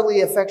with brotherly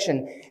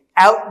affection.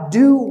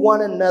 Outdo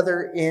one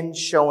another in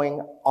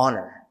showing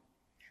honor.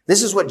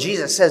 This is what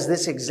Jesus says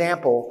this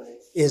example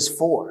is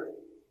for.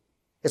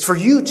 It's for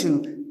you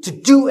to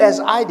do as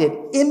I did.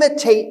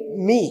 Imitate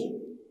me.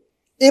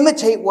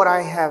 Imitate what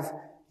I have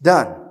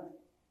done.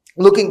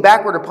 Looking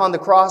backward upon the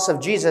cross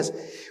of Jesus,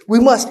 we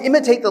must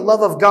imitate the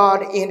love of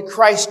God in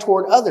Christ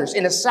toward others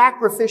in a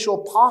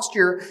sacrificial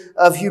posture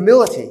of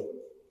humility.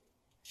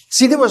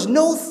 See, there was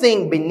no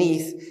thing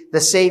beneath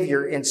the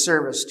Savior in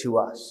service to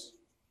us.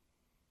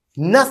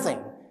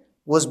 Nothing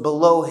was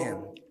below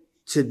him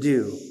to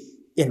do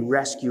in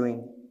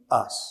rescuing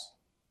us.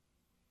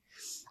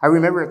 I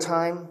remember a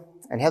time,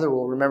 and Heather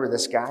will remember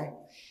this guy.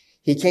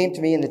 He came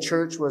to me in the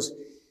church,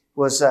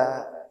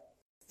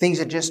 things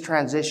had just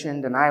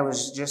transitioned, and I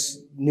was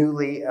just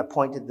newly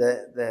appointed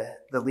the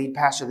lead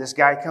pastor. This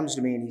guy comes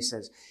to me and he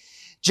says,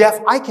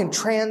 Jeff, I can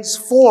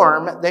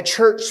transform the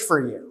church for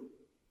you.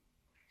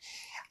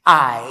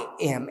 I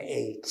am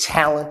a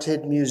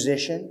talented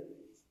musician.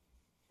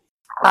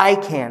 I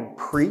can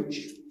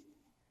preach.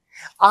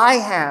 I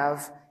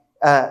have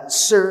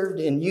served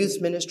in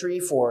youth ministry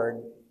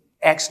for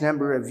X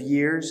number of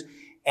years.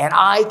 And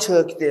I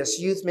took this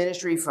youth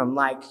ministry from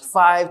like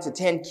 5 to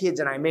 10 kids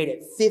and I made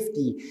it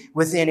 50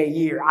 within a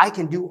year. I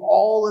can do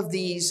all of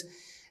these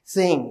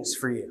things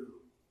for you.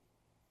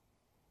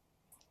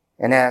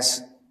 And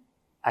as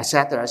I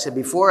sat there, I said,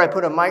 before I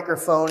put a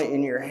microphone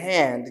in your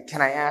hand,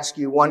 can I ask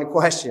you one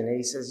question? And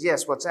he says,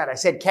 yes, what's that? I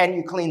said, can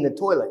you clean the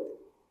toilet?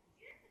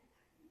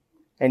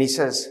 And he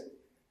says,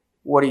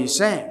 what are you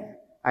saying?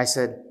 I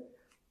said,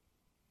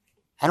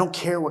 I don't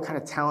care what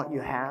kind of talent you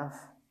have.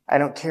 I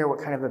don't care what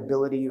kind of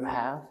ability you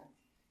have.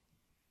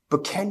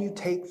 But can you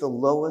take the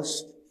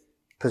lowest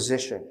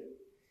position?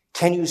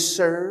 Can you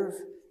serve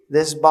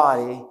this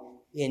body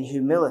in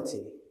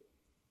humility?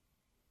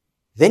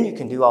 Then you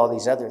can do all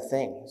these other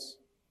things.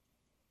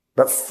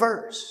 But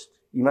first,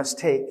 you must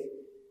take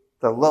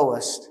the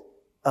lowest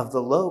of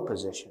the low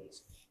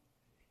positions.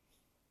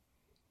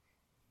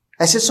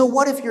 I said, so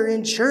what if you're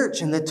in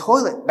church and the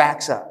toilet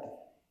backs up?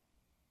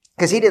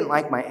 Because he didn't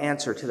like my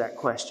answer to that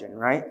question,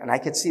 right? And I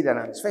could see that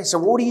on his face. So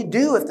what do you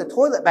do if the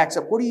toilet backs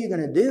up? What are you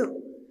going to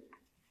do?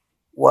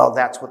 Well,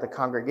 that's what the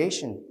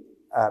congregation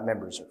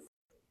members are.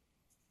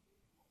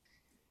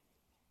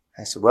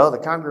 I said, well, the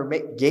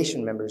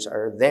congregation members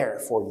are there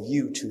for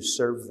you to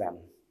serve them.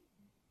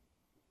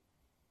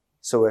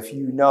 So if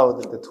you know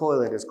that the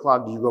toilet is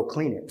clogged, you go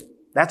clean it.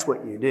 That's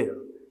what you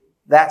do.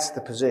 That's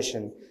the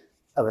position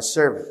of a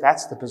servant.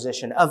 That's the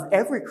position of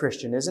every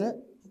Christian, isn't it?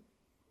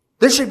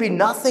 There should be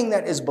nothing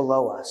that is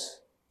below us.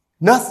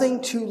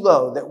 Nothing too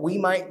low that we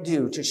might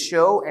do to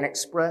show and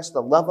express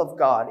the love of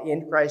God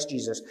in Christ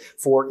Jesus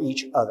for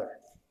each other.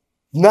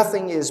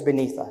 Nothing is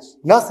beneath us.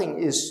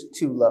 Nothing is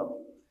too low.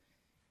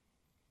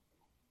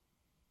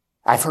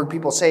 I've heard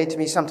people say to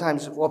me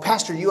sometimes, well,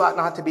 Pastor, you ought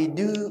not to be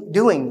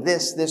doing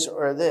this,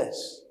 or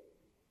this.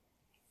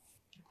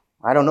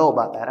 I don't know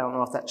about that. I don't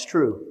know if that's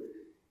true.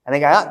 I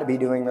think I ought to be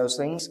doing those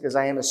things because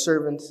I am a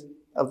servant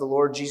of the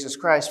Lord Jesus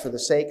Christ for the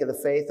sake of the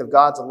faith of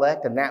God's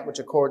elect and that which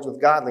accords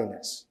with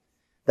godliness.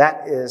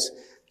 That is,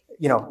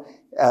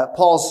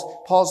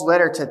 Paul's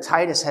letter to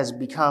Titus has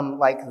become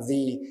like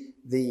the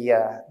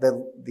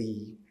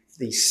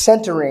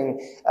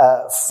centering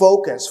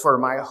focus for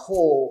my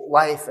whole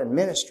life and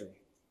ministry.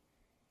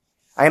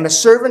 I am a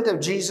servant of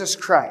Jesus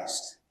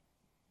Christ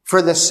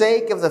for the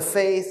sake of the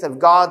faith of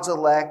God's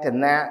elect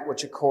and that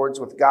which accords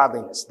with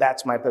godliness.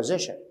 That's my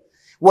position.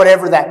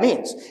 Whatever that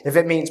means. If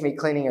it means me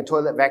cleaning a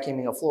toilet,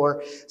 vacuuming a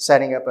floor,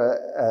 setting up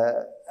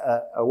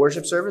a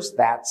worship service,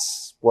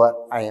 that's what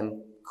I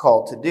am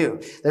called to do.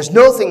 There's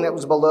nothing that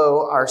was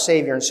below our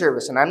Savior in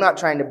service. And I'm not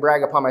trying to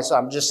brag upon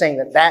myself. I'm just saying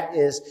that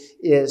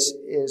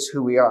is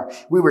who we are.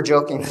 We were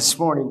joking this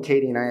morning,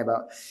 Katie and I,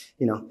 about,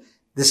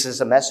 this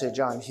is a message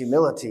on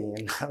humility.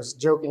 And I was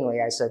jokingly,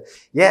 I said,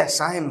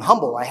 yes, I am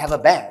humble. I have a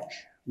badge.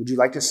 Would you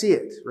like to see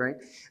it? Right?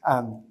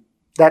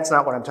 That's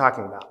not what I'm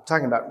talking about. I'm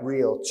talking about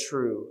real,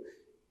 true,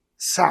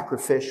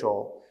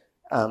 sacrificial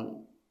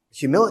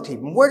humility.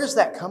 Where does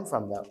that come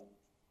from, though?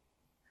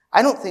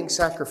 I don't think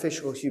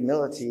sacrificial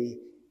humility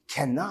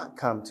cannot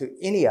come to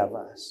any of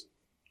us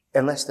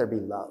unless there be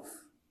love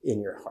in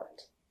your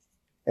heart,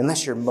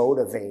 unless you're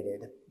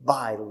motivated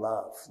by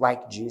love,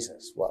 like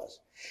Jesus was.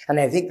 And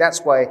I think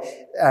that's why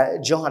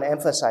John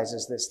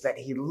emphasizes this, that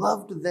he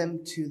loved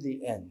them to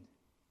the end,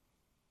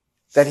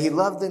 that he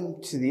loved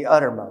them to the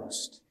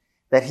uttermost,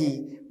 that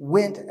he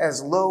went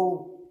as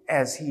low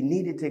as he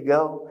needed to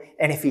go.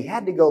 And if he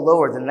had to go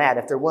lower than that,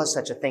 if there was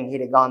such a thing, he'd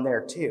have gone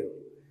there too,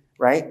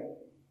 right?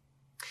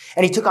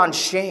 And he took on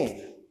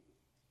shame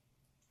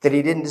that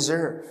he didn't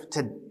deserve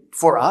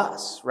for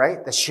us,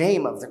 right? The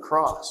shame of the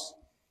cross.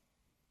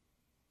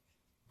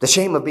 The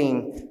shame of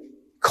being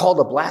called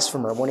a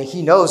blasphemer when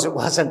he knows that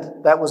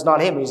was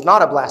not him. He's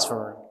not a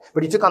blasphemer.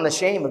 But he took on the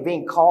shame of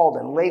being called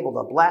and labeled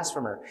a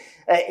blasphemer,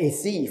 a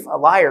thief, a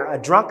liar, a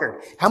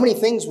drunkard. How many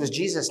things was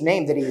Jesus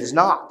named that he was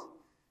not?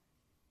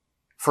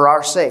 For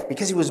our sake,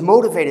 because he was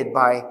motivated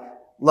by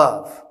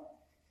love.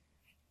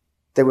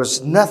 There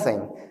was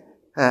nothing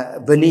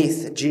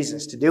beneath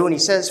Jesus to do. And he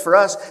says for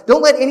us,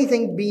 don't let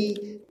anything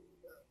be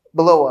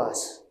below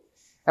us.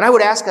 And I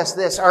would ask us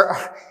this,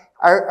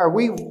 are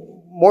we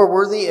more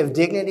worthy of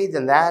dignity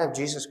than that of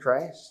Jesus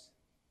Christ?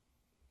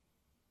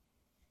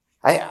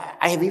 I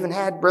have even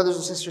had brothers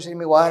and sisters say to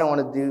me, well, I don't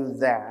want to do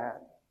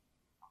that.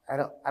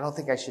 I don't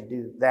think I should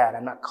do that.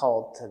 I'm not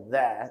called to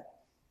that.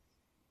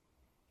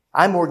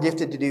 I'm more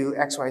gifted to do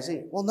X, Y,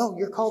 Z. Well, no,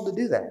 you're called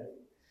to do that.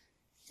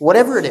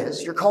 Whatever it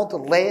is, you're called to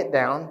lay it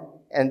down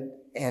and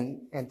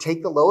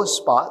take the lowest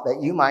spot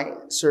that you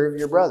might serve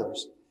your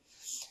brothers.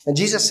 And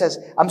Jesus says,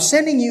 I'm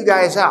sending you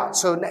guys out.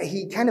 So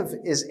he kind of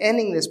is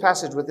ending this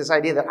passage with this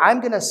idea that I'm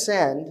going to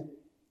send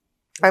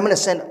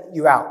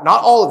you out.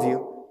 Not all of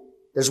you.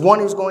 There's one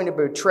who's going to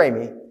betray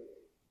me.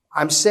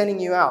 I'm sending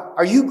you out.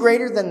 Are you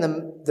greater than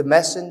the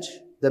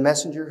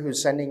messenger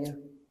who's sending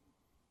you?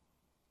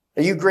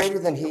 Are you greater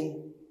than he?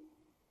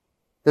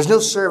 There's no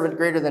servant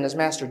greater than his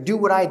master. Do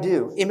what I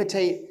do.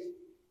 Imitate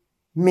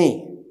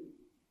me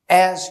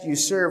as you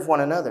serve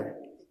one another.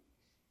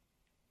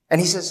 And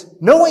he says,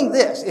 knowing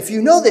this, if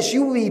you know this,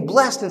 you will be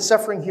blessed in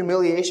suffering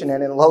humiliation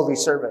and in lowly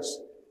service.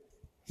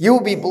 You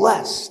will be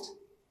blessed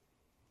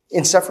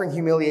in suffering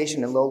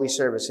humiliation and lowly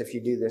service if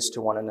you do this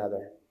to one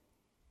another.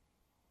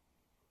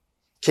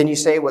 Can you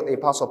say what the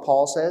Apostle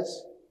Paul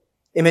says?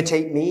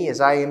 Imitate me as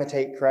I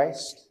imitate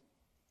Christ?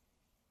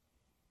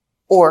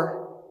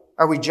 Or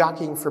are we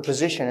jockeying for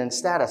position and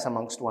status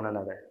amongst one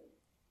another?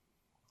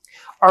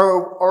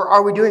 Or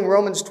are we doing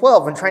Romans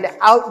 12 and trying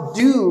to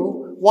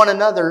outdo one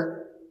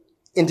another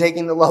in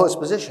taking the lowest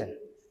position?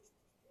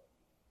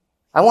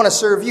 I want to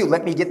serve you.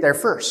 Let me get there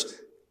first.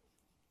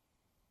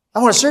 I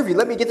want to serve you.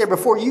 Let me get there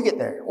before you get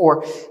there.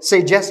 Or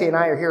say Jesse and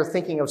I are here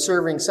thinking of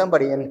serving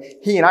somebody and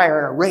he and I are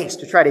in a race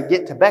to try to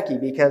get to Becky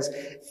because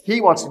he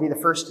wants to be the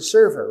first to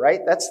serve her,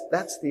 right?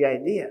 That's the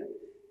idea.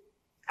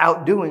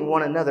 Outdoing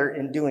one another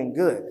in doing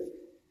good.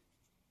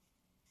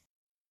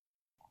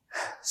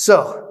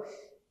 So,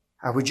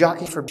 are we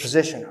jockeying for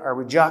position? Are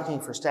we jockeying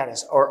for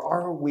status? Or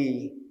are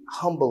we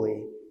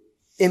humbly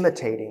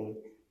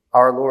imitating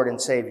our Lord and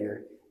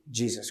Savior,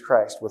 Jesus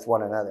Christ, with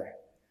one another?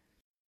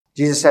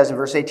 Jesus says in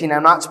verse 18,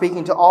 I'm not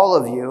speaking to all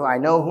of you. I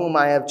know whom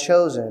I have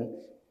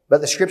chosen,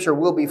 but the scripture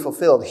will be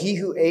fulfilled. He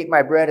who ate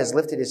my bread has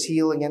lifted his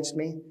heel against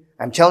me.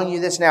 I'm telling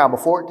you this now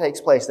before it takes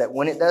place, that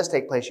when it does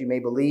take place, you may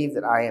believe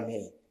that I am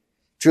he.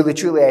 Truly,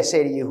 truly, I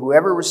say to you,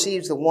 whoever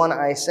receives the one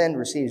I send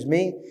receives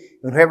me,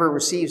 and whoever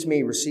receives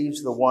me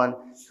receives the one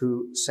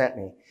who sent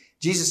me.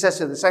 Jesus says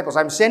to the disciples,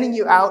 I'm sending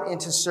you out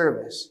into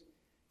service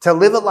to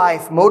live a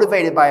life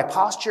motivated by a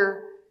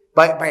posture,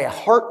 by a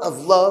heart of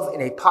love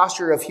and a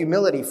posture of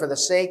humility for the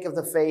sake of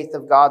the faith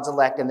of God's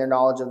elect and their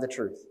knowledge of the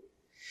truth.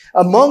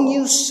 Among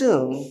you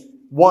soon,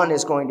 one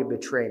is going to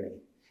betray me.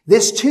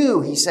 This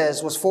too, he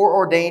says, was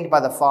foreordained by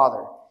the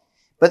Father.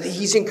 But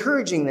he's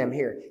encouraging them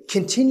here.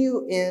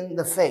 Continue in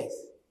the faith.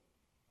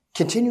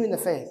 Continue in the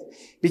faith.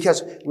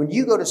 Because when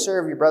you go to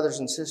serve your brothers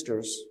and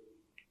sisters,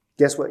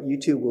 guess what? You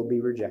too will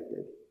be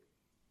rejected.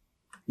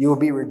 You will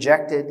be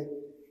rejected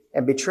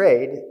and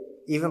betrayed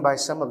even by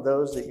some of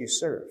those that you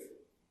serve.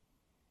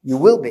 You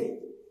will be,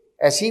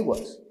 as he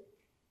was.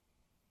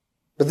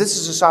 But this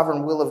is the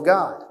sovereign will of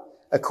God,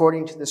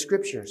 according to the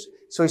scriptures.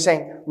 So he's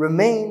saying,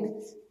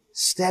 remain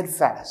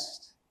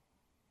steadfast.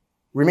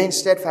 Remain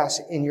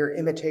steadfast in your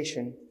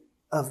imitation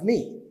of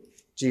me,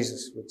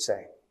 Jesus would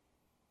say.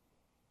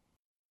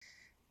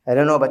 I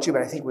don't know about you,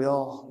 but I think we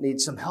all need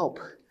some help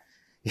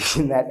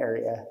in that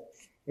area,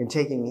 in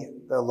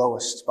taking the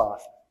lowest spot,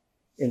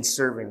 in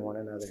serving one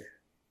another.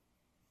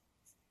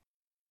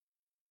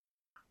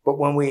 But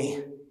when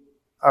we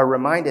are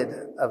reminded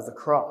of the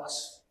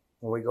cross,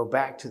 when we go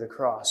back to the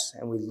cross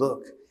and we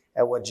look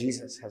at what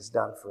Jesus has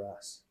done for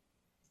us,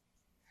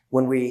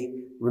 when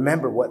we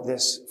remember what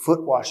this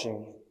foot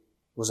washing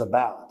was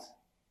about,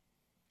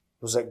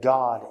 it was that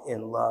God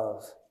in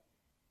love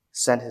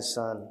sent his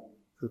son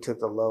who took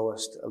the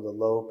lowest of the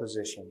low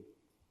position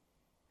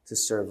to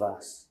serve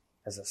us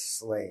as a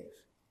slave.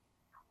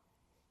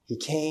 He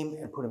came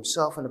and put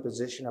himself in a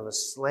position of a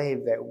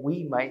slave that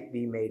we might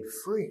be made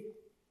free.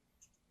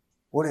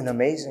 What an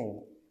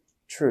amazing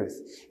truth.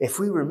 If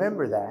we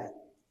remember that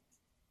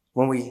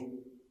when we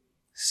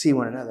see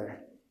one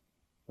another,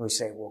 we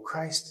say, well,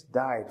 Christ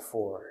died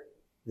for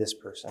this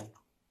person.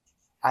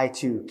 I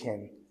too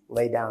can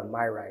lay down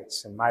my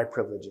rights and my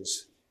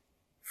privileges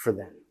for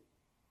them.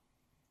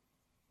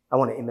 I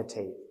want to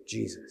imitate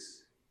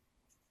Jesus.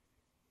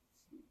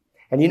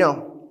 And you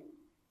know,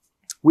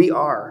 we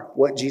are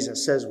what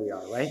Jesus says we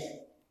are, right?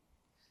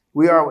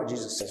 We are what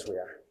Jesus says we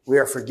are. We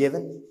are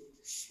forgiven.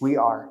 We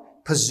are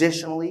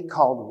positionally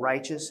called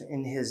righteous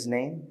in his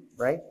name,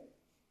 right?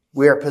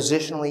 We are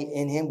positionally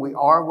in him. We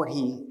are what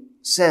he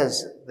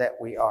says that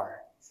we are.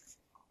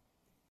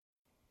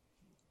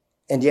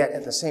 And yet,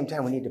 at the same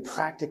time, we need to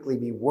practically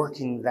be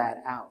working that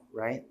out,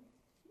 right?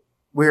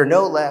 We are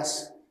no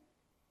less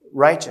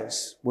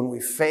righteous when we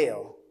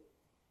fail.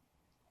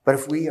 But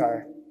if we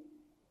are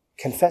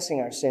confessing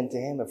our sin to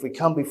him, if we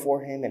come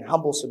before him in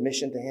humble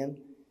submission to him,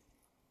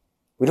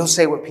 we don't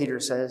say what Peter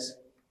says.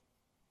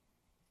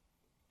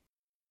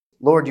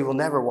 Lord, you will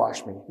never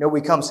wash me. No,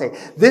 we come say,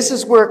 this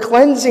is where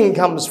cleansing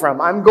comes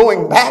from. I'm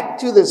going back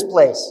to this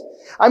place.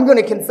 I'm going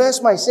to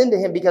confess my sin to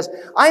him because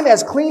I'm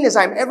as clean as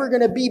I'm ever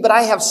going to be, but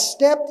I have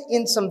stepped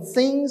in some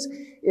things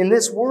in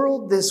this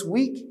world this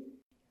week.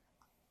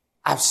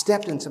 I've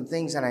stepped in some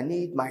things and I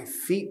need my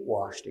feet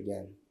washed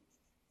again.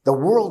 The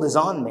world is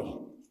on me.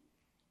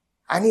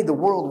 I need the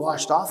world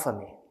washed off of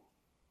me.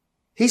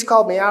 He's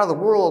called me out of the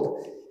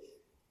world,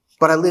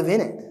 but I live in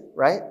it,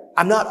 right?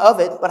 I'm not of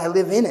it, but I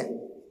live in it.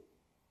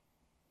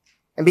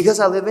 And because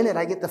I live in it,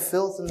 I get the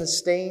filth and the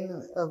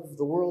stain of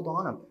the world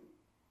on him.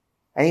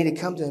 I need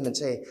to come to him and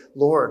say,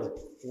 Lord,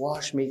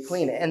 wash me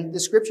clean. And the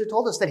scripture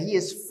told us that he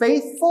is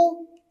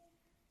faithful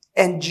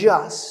and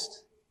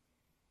just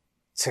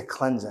to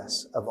cleanse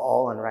us of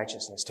all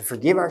unrighteousness, to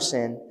forgive our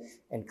sin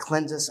and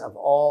cleanse us of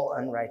all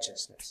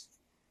unrighteousness.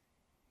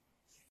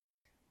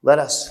 Let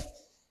us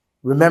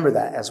remember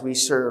that as we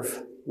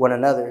serve one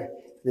another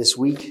this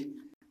week,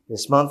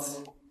 this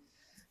month,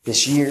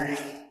 this year,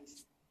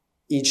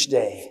 each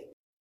day.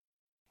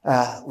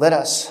 Let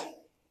us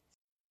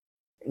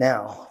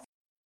now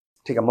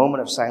take a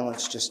moment of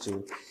silence just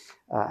to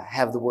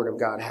have the Word of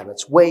God have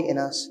its way in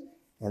us,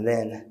 and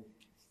then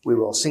we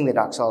will sing the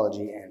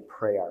doxology and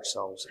pray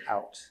ourselves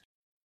out.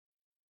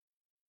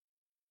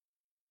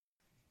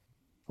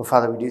 Well,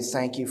 Father, we do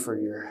thank you for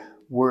your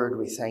Word.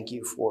 We thank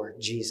you for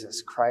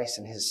Jesus Christ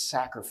and his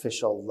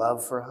sacrificial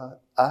love for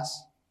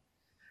us.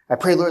 I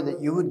pray, Lord,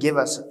 that you would give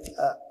us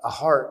a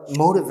heart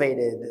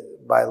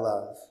motivated by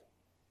love,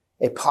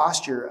 a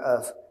posture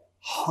of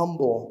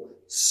humble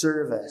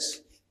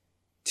service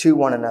to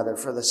one another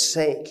for the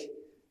sake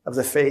of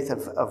the faith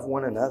of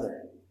one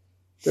another,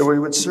 that we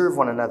would serve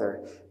one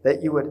another,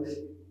 that you would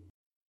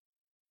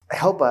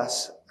help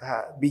us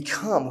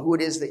become who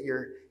it is that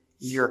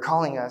you're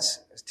calling us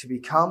to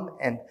become.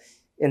 And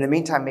in the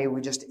meantime, may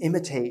we just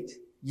imitate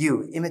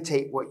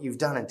what you've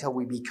done until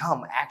we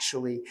become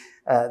actually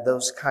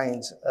those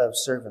kinds of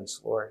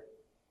servants, Lord.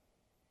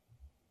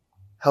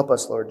 Help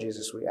us, Lord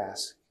Jesus, we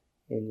ask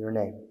in your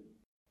name.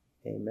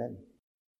 Amen.